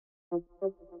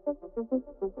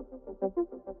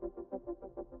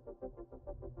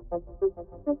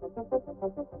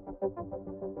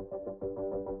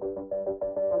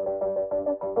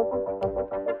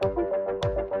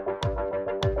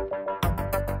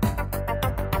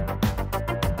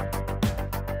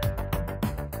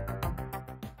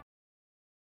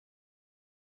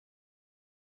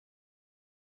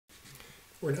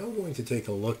We're now going to take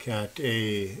a look at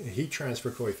a heat transfer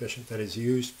coefficient that is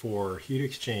used for heat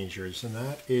exchangers, and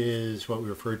that is what we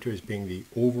refer to as being the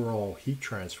overall heat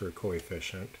transfer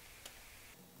coefficient.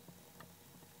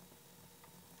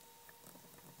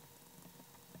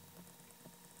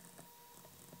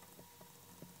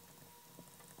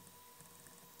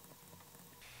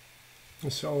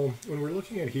 So when we're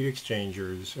looking at heat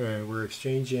exchangers, we're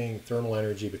exchanging thermal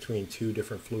energy between two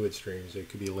different fluid streams. It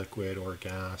could be liquid or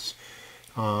gas.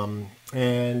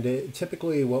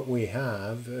 Typically what we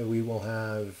have, we will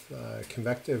have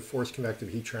force convective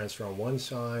heat transfer on one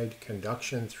side,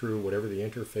 conduction through whatever the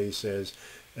interface is,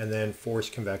 and then force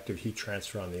convective heat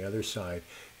transfer on the other side.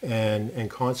 And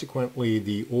consequently,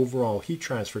 the overall heat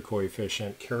transfer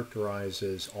coefficient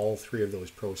characterizes all three of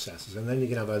those processes. And then you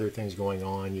can have other things going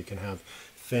on. You can have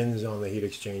fins on the heat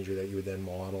exchanger that you would then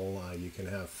model. You can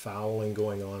have fouling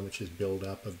going on, which is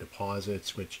buildup of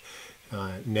deposits, which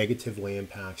negatively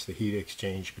impacts the heat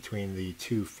exchange between the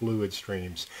two fluid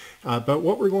streams. But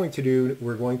what we're going to do,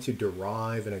 we're going to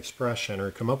derive an expression or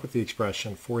come up with the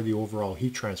expression for the overall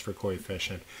heat transfer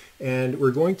coefficient. And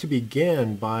we're going to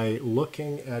begin by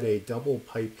looking at a double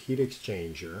pipe heat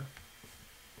exchanger.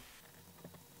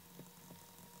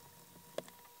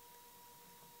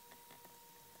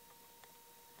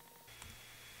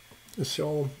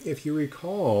 So if you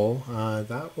recall,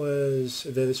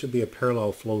 this would be a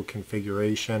parallel flow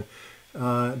configuration.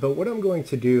 But what I'm going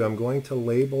to do, I'm going to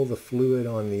label the fluid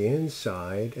on the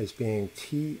inside as being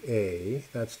TA,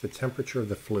 that's the temperature of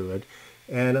the fluid,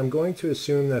 and I'm going to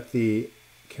assume that the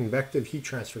convective heat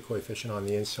transfer coefficient on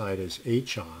the inside is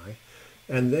HI.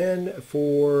 And then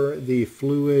for the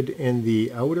fluid in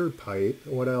the outer pipe,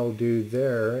 what I'll do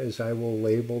there is I will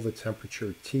label the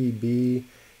temperature TB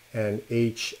and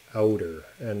H outer,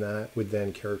 and that would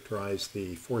then characterize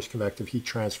the force convective heat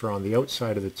transfer on the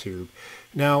outside of the tube.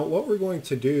 Now what we're going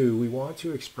to do, we want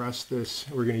to express this,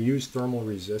 we're going to use thermal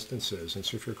resistances, and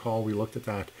so if you recall we looked at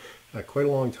that quite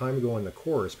a long time ago in the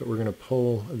course, but we're going to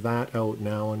pull that out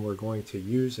now and we're going to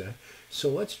use it. So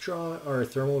let's draw our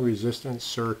thermal resistance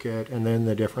circuit and then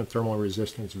the different thermal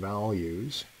resistance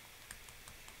values.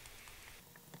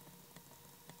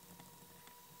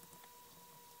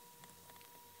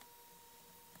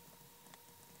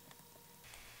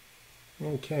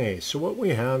 Okay, so what we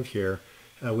have here,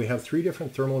 we have three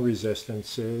different thermal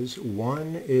resistances.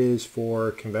 One is for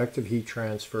convective heat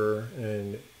transfer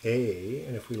in A,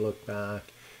 and if we look back,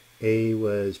 A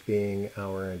was being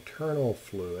our internal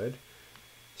fluid.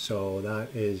 So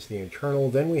that is the internal.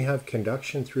 Then we have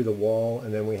conduction through the wall,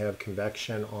 and then we have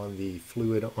convection on the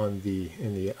fluid in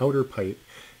the outer pipe.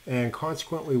 And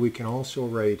consequently, we can also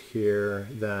write here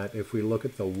that if we look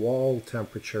at the wall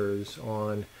temperatures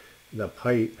on the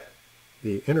pipe,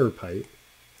 the inner pipe,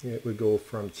 it would go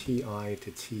from Ti to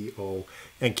To,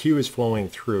 and Q is flowing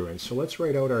through. And so let's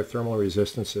write out our thermal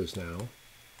resistances now.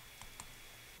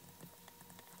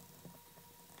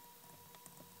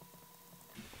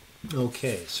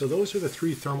 Okay, so those are the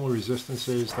three thermal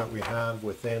resistances that we have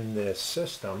within this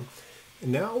system.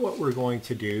 And now what we're going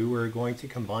to do, we're going to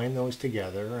combine those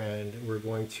together and we're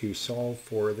going to solve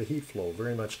for the heat flow,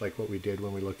 very much like what we did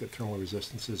when we looked at thermal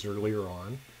resistances earlier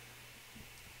on.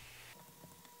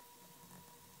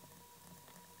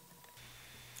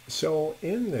 So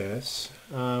in this,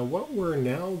 what we're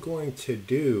now going to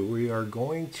do, we are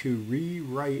going to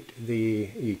rewrite the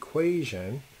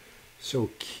equation.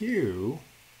 So Q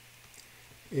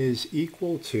is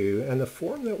equal to, and the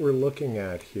form that we're looking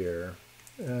at here,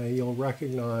 you'll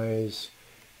recognize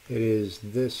it is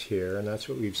this here, and that's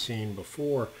what we've seen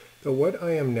before. But what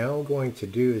I am now going to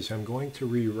do is I'm going to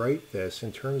rewrite this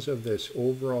in terms of this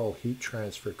overall heat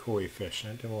transfer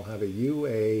coefficient, and we'll have a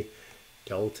UA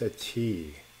delta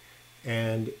T.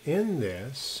 And in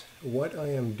this, what I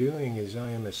am doing is I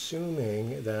am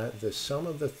assuming that the sum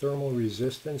of the thermal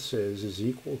resistances is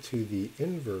equal to the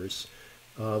inverse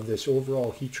of this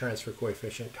overall heat transfer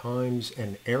coefficient times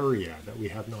an area that we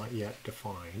have not yet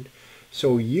defined.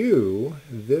 So U,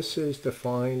 this is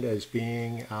defined as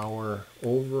being our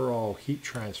overall heat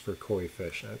transfer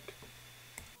coefficient.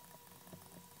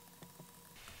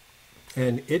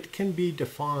 And it can be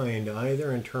defined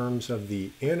either in terms of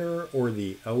the inner or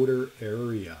the outer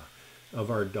area. of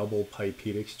our double pipe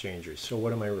heat exchangers. So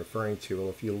what am I referring to? Well,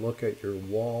 if you look at your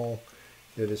wall,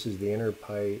 this is the inner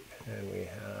pipe, and we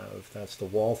have, that's the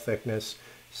wall thickness.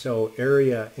 So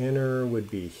area inner would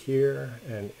be here,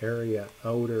 and area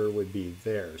outer would be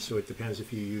there. So it depends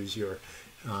if you use your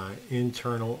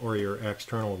internal or your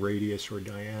external radius or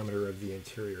diameter of the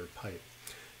interior pipe.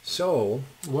 So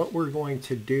what we're going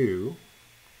to do,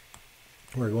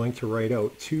 we're going to write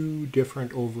out two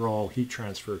different overall heat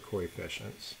transfer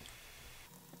coefficients.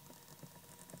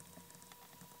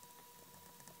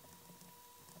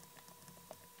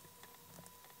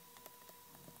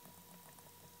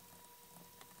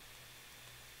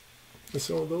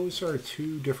 So those are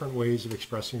two different ways of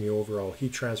expressing the overall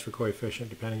heat transfer coefficient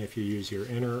depending if you use your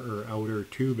inner or outer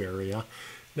tube area.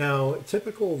 Now,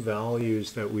 typical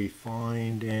values that we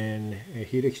find in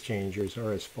heat exchangers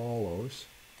are as follows.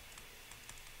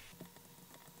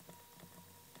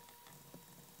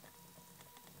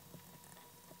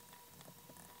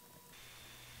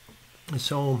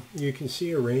 So you can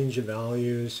see a range of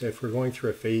values. If we're going through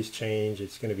a phase change,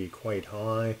 it's going to be quite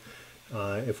high.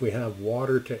 If we have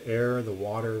water to air, the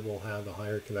water will have a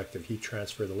higher convective heat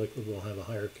transfer. The liquid will have a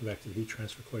higher convective heat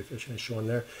transfer coefficient as shown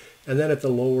there. And then at the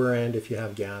lower end, if you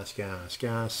have gas,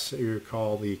 you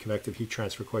recall the convective heat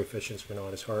transfer coefficients are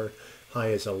not as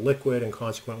high as a liquid, and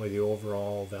consequently the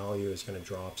overall value is going to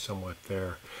drop somewhat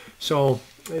there. So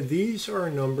these are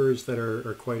numbers that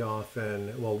are quite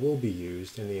often, well, will be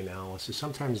used in the analysis.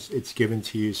 Sometimes it's given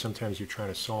to you, sometimes you're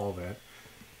trying to solve it.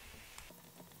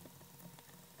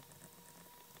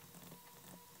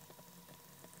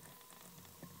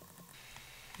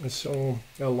 So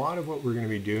a lot of what we're going to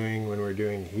be doing when we're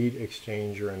doing heat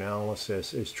exchanger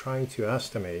analysis is trying to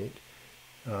estimate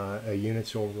a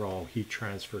unit's overall heat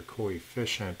transfer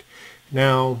coefficient.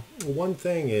 Now, one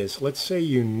thing is, let's say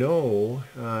you know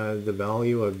the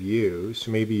value of U, so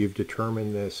maybe you've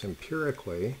determined this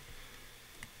empirically.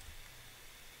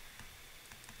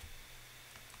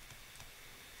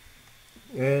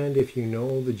 And if you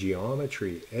know the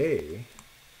geometry A,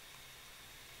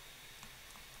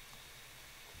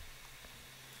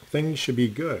 things should be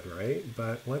good, right?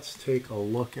 But let's take a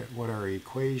look at what our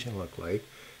equation looked like.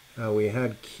 We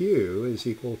had Q is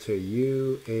equal to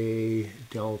UA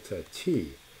delta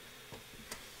T.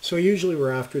 So usually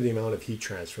we're after the amount of heat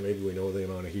transfer. Maybe we know the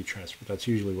amount of heat transfer, but that's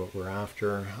usually what we're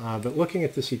after. But looking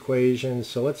at this equation,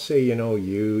 so let's say you know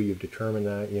U, you've determined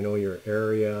that, you know your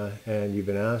area, and you've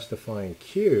been asked to find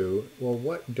Q. Well,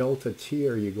 what delta T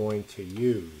are you going to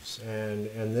use? And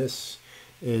this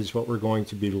is what we're going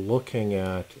to be looking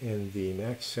at in the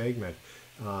next segment,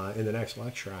 in the next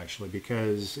lecture actually,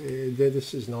 because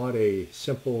this is not a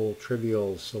simple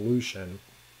trivial solution.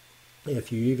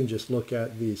 If you even just look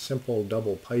at the simple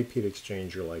double pipe heat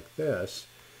exchanger like this,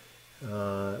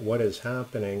 what is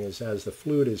happening is as the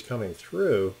fluid is coming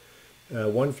through,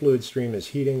 one fluid stream is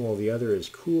heating while the other is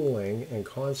cooling, and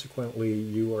consequently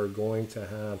you are going to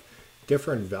have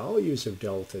different values of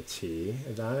delta T.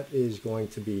 That is going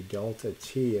to be delta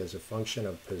T as a function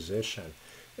of position.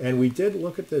 And we did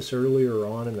look at this earlier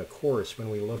on in the course when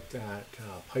we looked at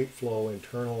pipe flow,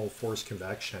 internal force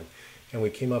convection, and we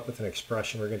came up with an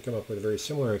expression. We're going to come up with a very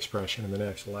similar expression in the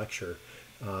next lecture.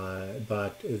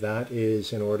 But that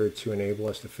is in order to enable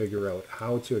us to figure out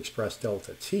how to express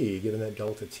delta T, given that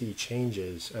delta T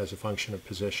changes as a function of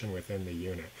position within the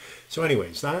unit. So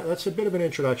anyways, that's a bit of an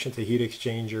introduction to heat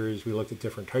exchangers. We looked at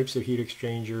different types of heat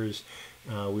exchangers.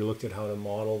 We looked at how to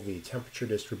model the temperature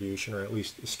distribution, or at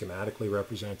least schematically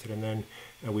represented, and then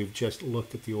we've just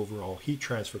looked at the overall heat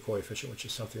transfer coefficient, which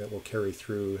is something that we'll carry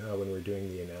through when we're doing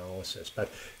the analysis.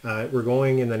 But we're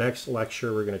going in the next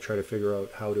lecture, we're going to try to figure out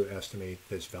how to estimate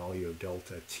this value of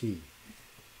delta T.